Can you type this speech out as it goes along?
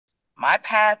My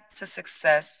path to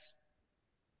success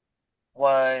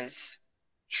was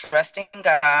trusting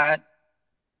God,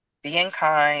 being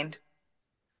kind,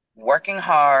 working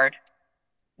hard,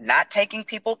 not taking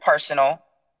people personal,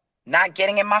 not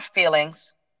getting in my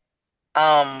feelings,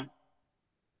 um,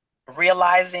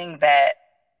 realizing that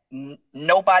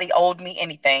nobody owed me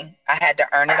anything. I had to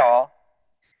earn it all.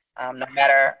 No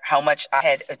matter how much I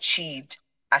had achieved,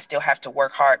 I still have to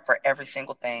work hard for every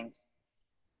single thing.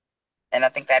 And I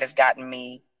think that has gotten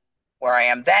me where I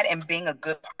am. That and being a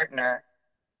good partner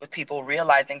with people,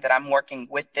 realizing that I'm working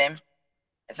with them.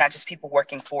 It's not just people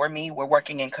working for me, we're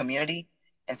working in community.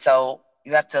 And so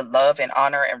you have to love and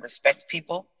honor and respect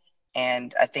people.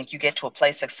 And I think you get to a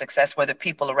place of success where the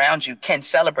people around you can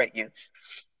celebrate you.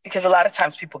 Because a lot of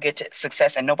times people get to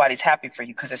success and nobody's happy for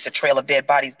you because it's a trail of dead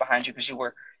bodies behind you because you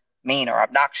were mean or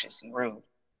obnoxious and rude.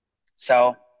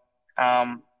 So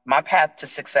my path to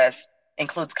success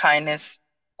includes kindness,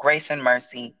 grace and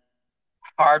mercy,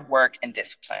 hard work, and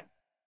discipline.